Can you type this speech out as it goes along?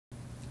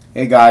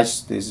Hey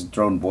guys, this is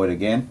Drone Boy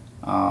again.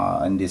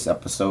 In this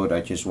episode,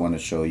 I just want to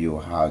show you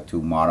how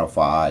to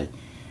modify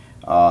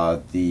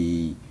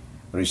the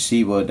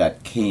receiver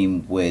that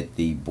came with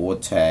the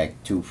Vortex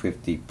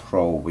 250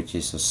 Pro, which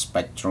is a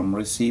Spektrum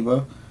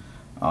receiver.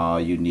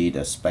 You need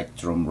a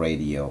Spektrum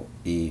radio.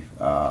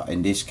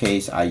 In this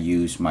case, I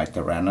use my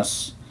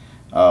Taranis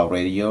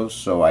radio,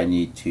 so I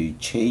need to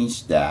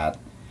change that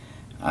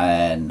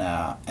and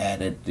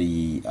added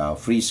the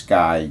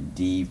FrSky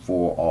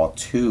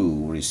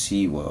D4R-II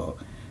receiver,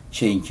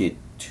 change it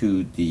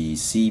to the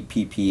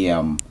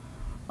CPPM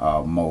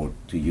mode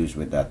to use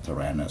with that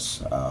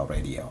Taranis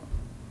radio.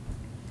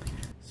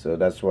 So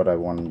that's what I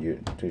wanted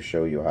you to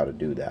show you how to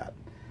do that.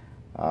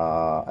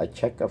 I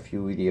checked a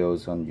few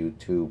videos on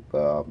YouTube.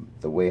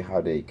 The way how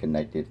they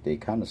connect it, they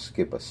kind of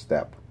skip a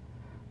step,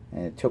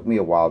 and it took me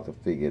a while to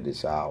figure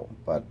this out,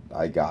 but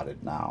I got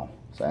it now.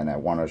 And I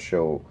want to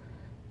show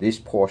this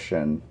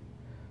portion,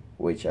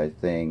 which I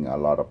think a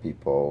lot of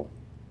people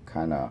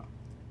kind of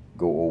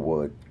go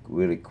over it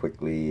really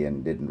quickly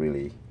and didn't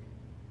really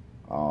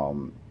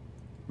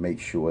make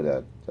sure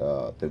that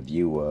the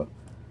viewer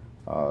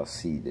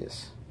see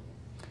this.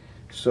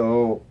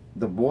 So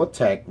the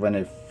Vortex, when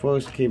it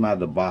first came out of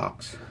the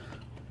box,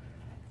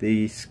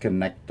 this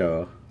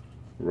connector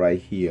right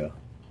here,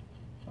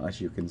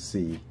 as you can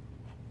see,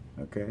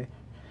 okay,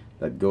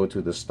 that go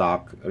to the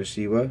stock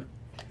receiver,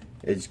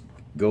 it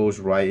goes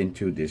right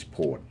into this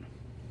port.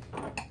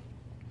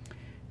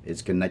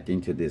 It's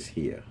connecting to this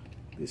here,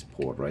 this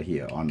port right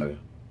here on the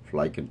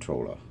flight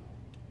controller.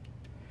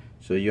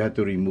 So you have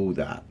to remove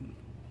that.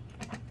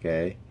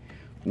 Okay,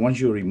 once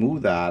you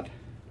remove that,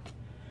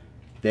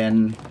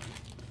 then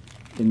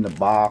in the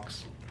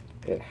box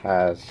it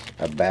has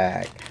a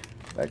bag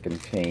that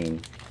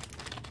contains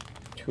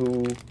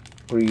two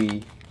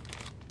pre-wired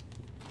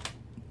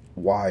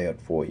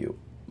for you.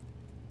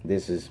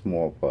 This is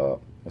more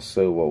of a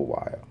servo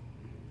wire.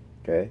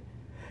 Okay,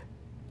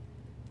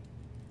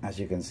 as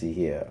you can see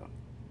here,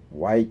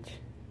 white,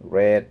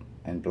 red,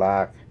 and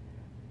black,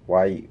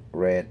 white,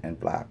 red, and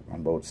black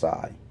on both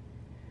sides.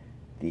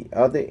 The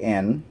other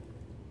end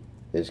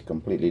is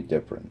completely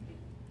different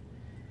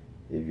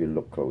if you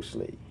look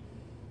closely.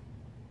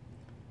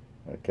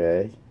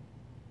 Okay,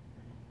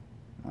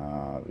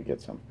 we get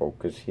some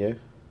focus here.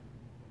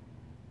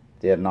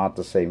 They are not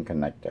the same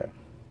connector.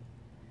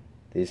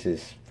 This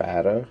is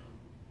fatter,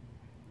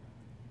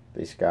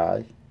 this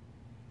guy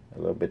a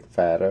little bit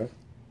fatter,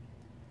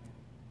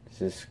 this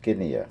is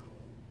skinnier.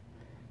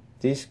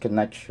 This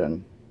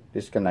connector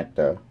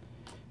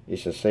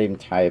is the same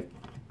type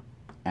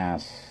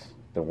as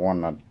the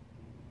one that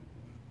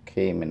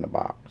came in the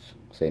box.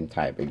 Same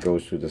type. It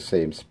goes to the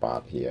same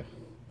spot here,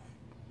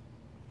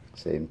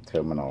 same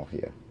terminal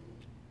here.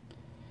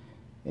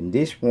 And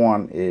this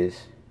one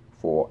is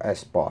for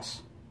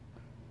S-Bus.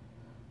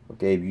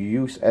 Okay, if you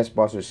use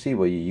S-Bus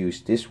receiver, you use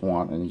this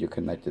one and you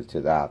connect it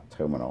to that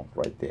terminal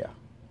right there.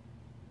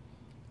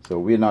 So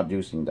we're not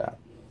using that.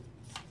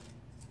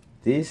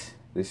 This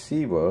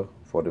receiver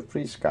for the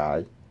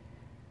FrSky,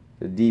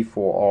 the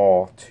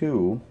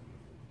D4R-II,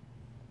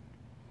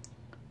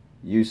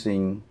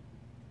 using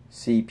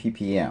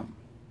CPPM.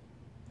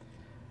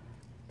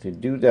 To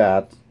do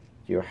that,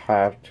 you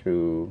have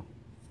to,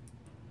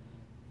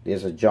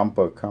 there's a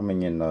jumper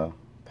coming in the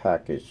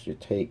package. You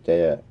take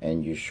there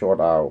and you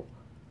short out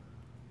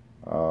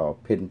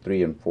pin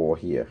 3 and 4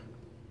 here,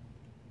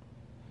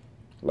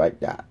 like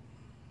that.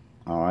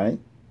 Alright,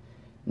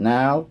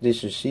 now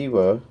this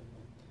receiver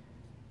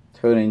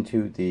turn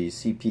into the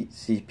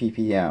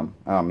CPPM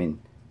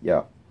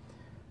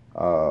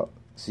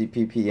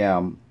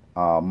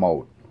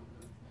mode.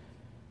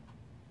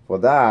 For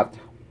that,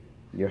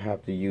 you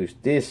have to use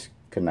this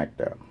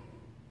connector,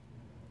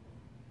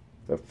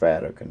 the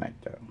fatter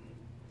connector,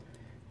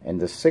 and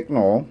the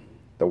signal,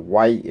 the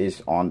white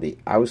is on the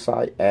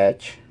outside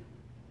edge,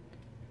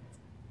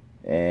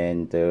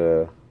 and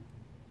the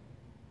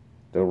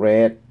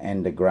red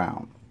and the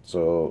ground.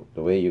 So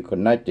the way you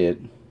connect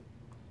it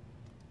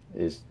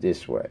is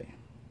this way.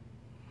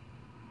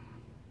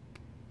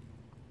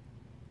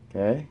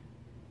 Okay,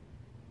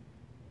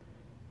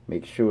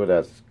 make sure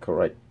that's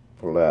correct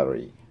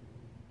polarity.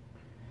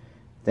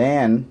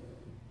 Then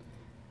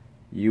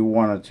you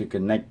wanted to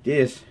connect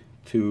this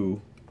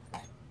to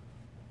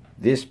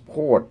this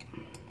port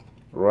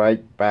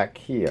right back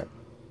here,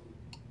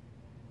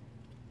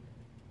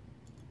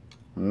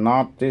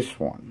 not this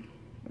one,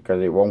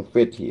 because it won't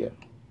fit here.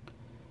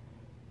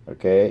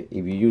 Okay,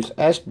 if you use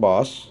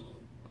S-Bus,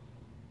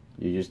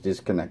 you use this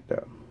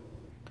connector.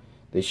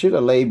 They should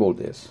have labeled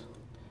this.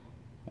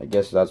 I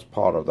guess that's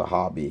part of the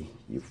hobby.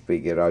 You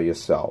figure it out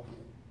yourself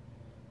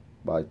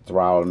by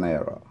trial and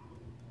error.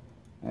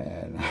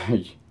 And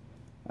I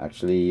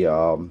actually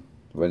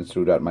went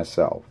through that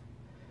myself.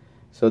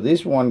 So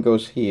this one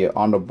goes here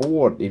on the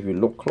board. If you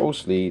look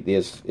closely,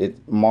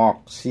 it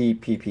marked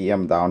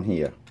CPPM down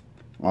here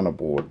on the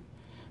board.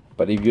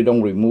 But if you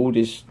don't remove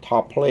this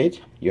top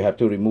plate, you have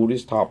to remove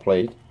this top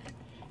plate.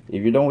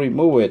 If you don't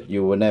remove it,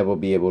 you will never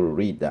be able to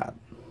read that.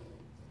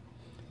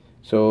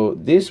 So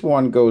this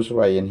one goes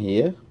right in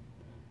here.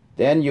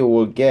 Then you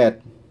will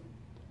get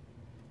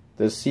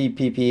the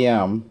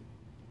CPPM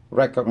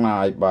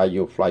recognized by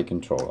your flight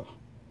controller.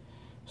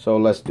 So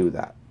let's do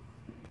that.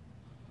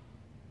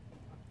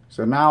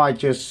 So now I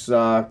just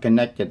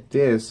connected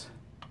this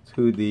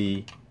to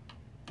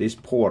this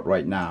port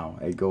right now.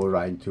 It goes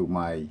right into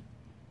my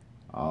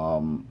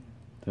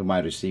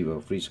receiver,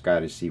 FrSky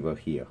receiver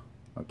here.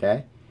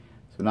 Okay.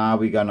 So now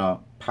we're gonna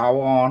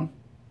power on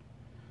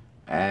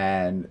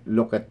and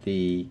look at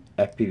the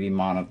FPV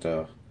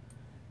monitor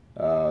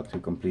to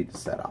complete the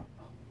setup.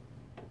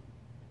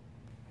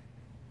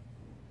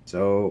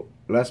 So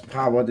let's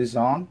power this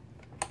on.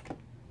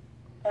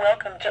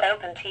 Welcome to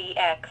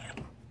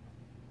OpenTX.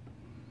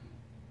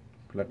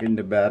 Plug in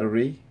the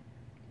battery.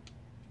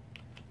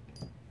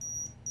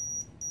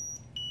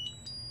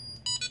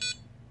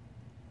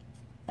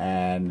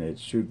 And it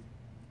should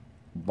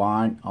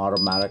bind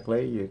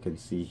automatically. You can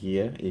see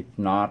here. If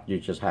not, you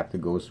just have to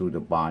go through the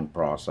bind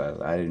process.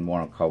 I didn't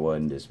want to cover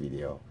in this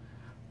video,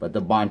 but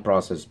the bind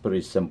process is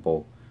pretty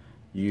simple.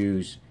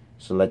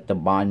 Select the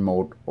bind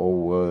mode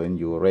over in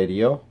your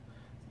radio,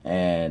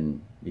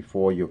 and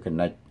before you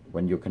connect,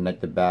 when you connect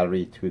the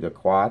battery to the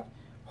quad,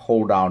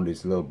 hold down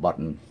this little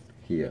button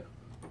here.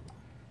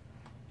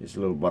 This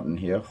little button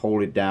here,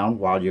 hold it down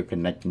while you're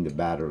connecting the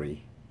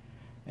battery,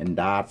 and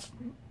that's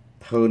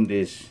turn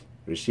this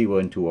receiver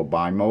into a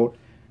bind mode.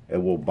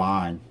 It will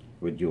bind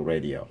with your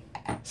radio.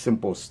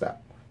 Simple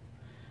step.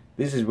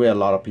 This is where a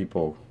lot of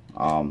people,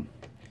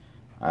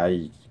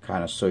 I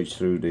kind of searched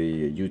through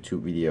the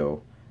YouTube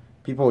video,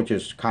 people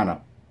just kind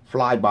of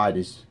fly by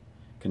this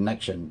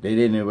connection. They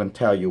didn't even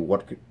tell you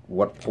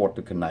what port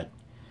to connect.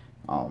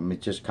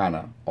 It just kind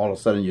of all of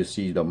a sudden you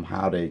see them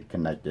how they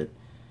connect it.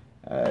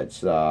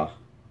 It's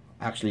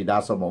actually,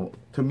 that's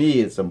to me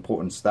it's an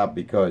important step,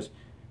 because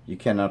you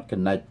cannot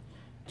connect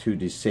to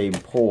the same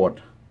port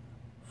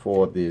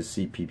for the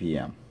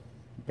CPPM.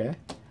 Okay,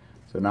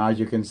 so now as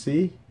you can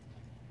see,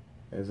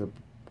 there's a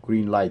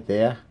green light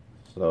there,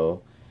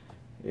 so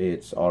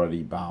it's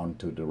already bound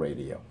to the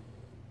radio.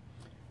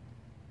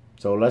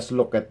 So let's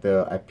look at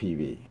the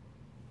FPV.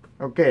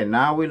 Okay,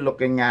 now we're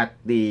looking at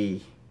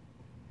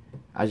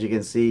as you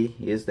can see,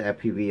 here's the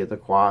FPV of the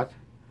quad,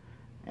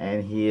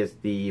 and here's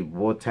the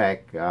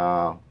Vortex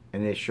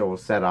initial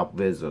setup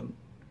vision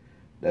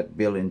that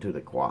built into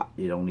the quad.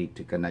 You don't need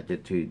to connect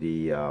it to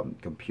the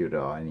computer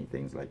or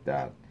anything like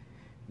that.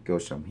 It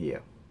goes from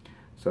here.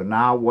 So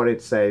now what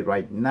it says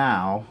right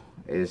now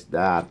is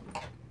that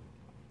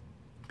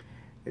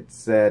it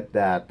said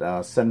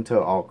that center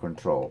all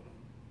control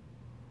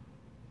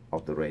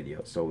of the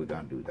radio. So we're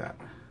gonna do that.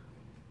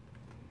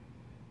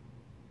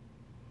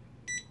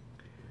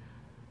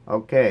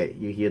 Okay,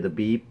 you hear the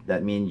beep.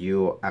 That means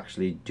you're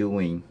actually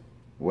doing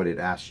what it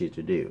asks you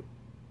to do.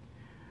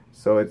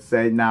 So it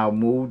says now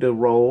move the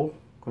roll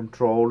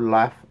control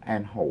left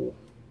and hold.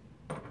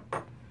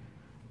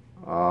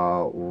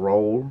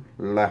 Roll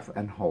left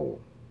and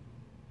hold.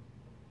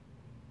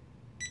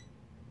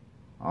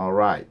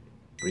 Alright,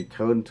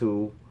 return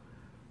to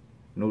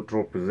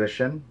neutral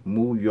position.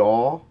 Move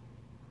yaw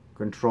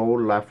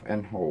control left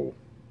and hold.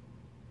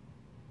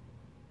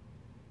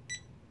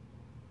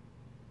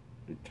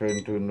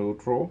 Return to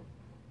neutral.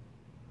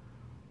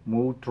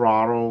 Move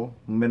throttle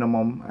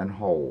minimum and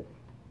hold.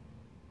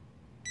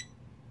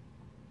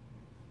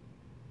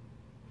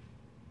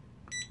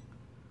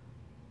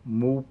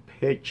 Move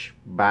pitch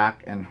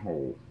back and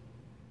hold.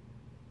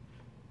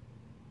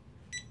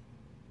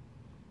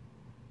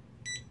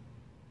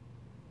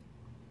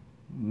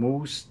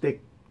 Move stick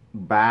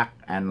back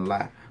and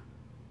left.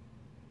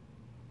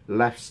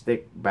 Left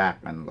stick back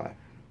and left.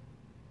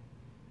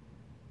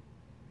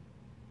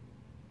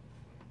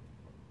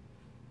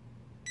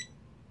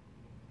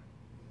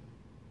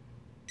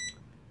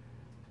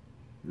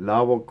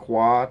 Level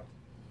quad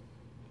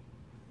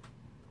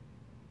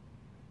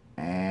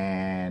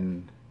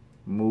and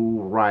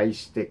move right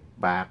stick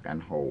back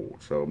and hold.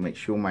 So make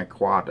sure my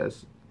quad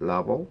is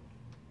level.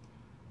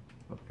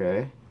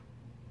 Okay,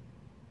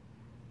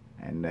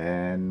 and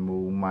then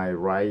move my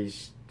right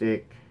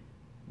stick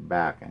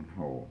back and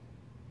hold.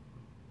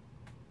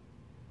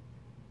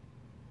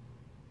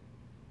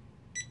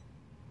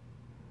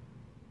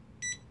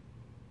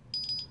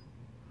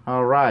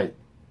 All right,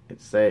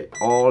 it say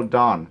all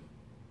done.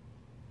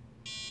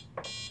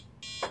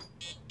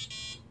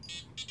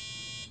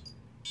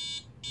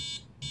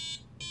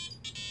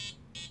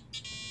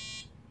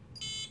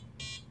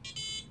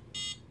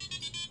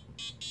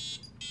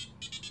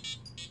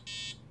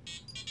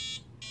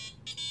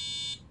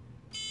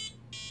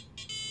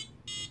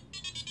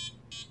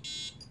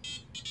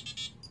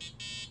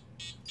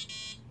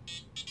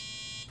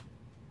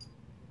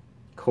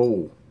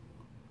 Cool.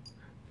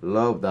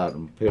 Love that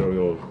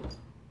Imperial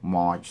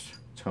March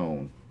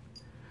tone.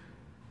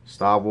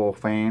 Star Wars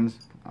fans,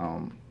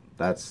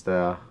 that's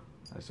the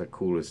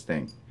coolest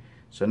thing.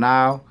 So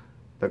now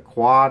the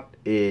quad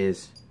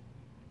is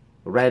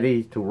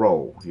ready to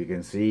roll. You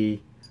can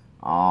see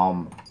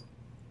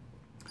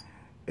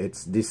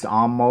it's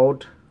disarm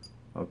mode.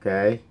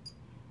 Okay,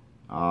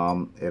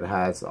 It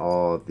has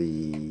all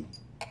the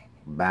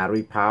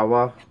battery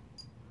power,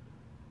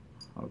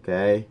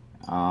 okay,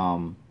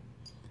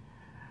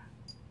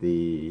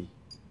 the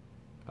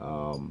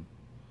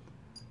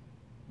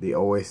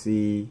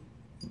OSE,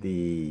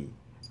 the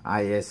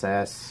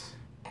ISS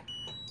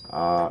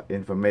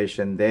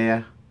information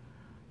there.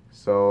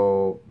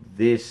 So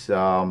this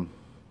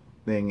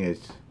thing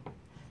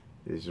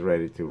is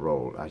ready to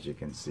roll, as you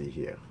can see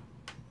here.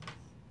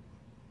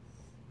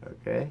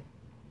 Okay,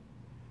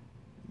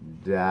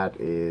 that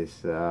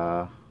is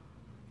how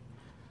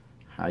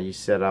you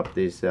set up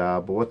this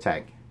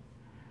Vortex.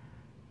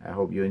 I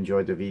hope you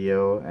enjoyed the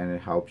video and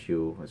it helps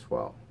you as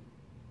well.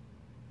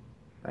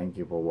 Thank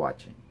you for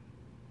watching.